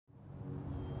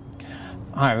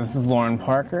Hi, this is Lauren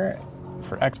Parker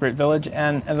for Expert Village,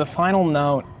 and as a final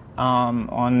note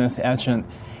on this etchant,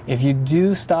 if you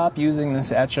do stop using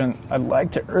this etchant, I'd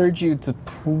like to urge you to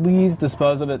please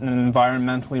dispose of it in an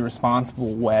environmentally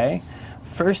responsible way.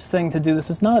 First thing to do, this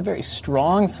is not a very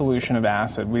strong solution of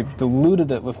acid. We've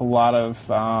diluted it with a lot of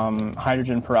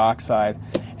hydrogen peroxide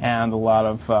and a lot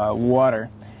of water,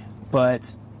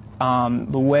 but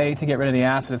the way to get rid of the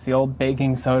acid is the old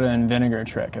baking soda and vinegar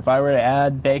trick. If I were to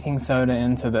add baking soda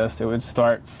into this, it would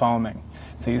start foaming.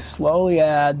 So you slowly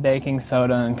add baking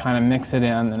soda and kind of mix it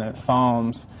in, and it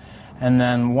foams. And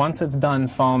then once it's done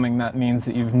foaming, that means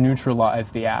that you've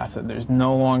neutralized the acid. There's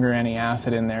no longer any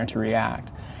acid in there to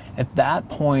react. At that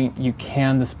point, you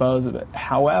can dispose of it.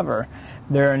 However,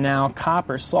 there are now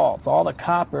copper salts. All the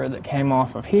copper that came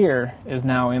off of here is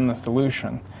now in the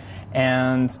solution.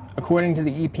 And according to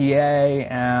the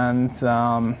EPA and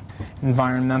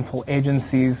environmental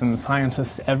agencies and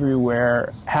scientists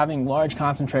everywhere, having large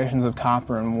concentrations of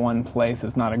copper in one place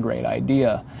is not a great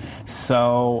idea.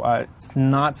 So it's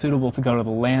not suitable to go to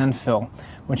the landfill.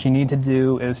 What you need to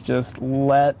do is just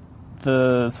let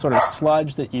the sort of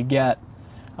sludge that you get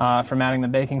from adding the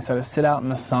baking soda sit out in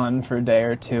the sun for a day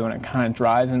or two, and it kind of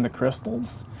dries into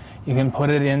crystals. You can put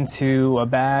it into a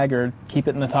bag or keep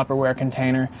it in the Tupperware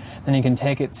container. Then you can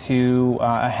take it to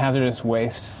a hazardous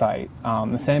waste site.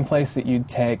 The same place that you'd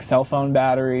take cell phone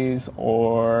batteries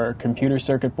or computer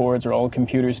circuit boards or old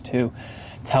computers to.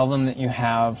 Tell them that you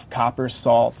have copper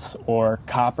salts or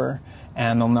copper,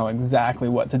 and they'll know exactly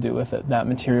what to do with it. That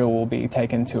material will be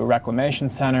taken to a reclamation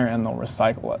center and they'll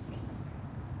recycle it.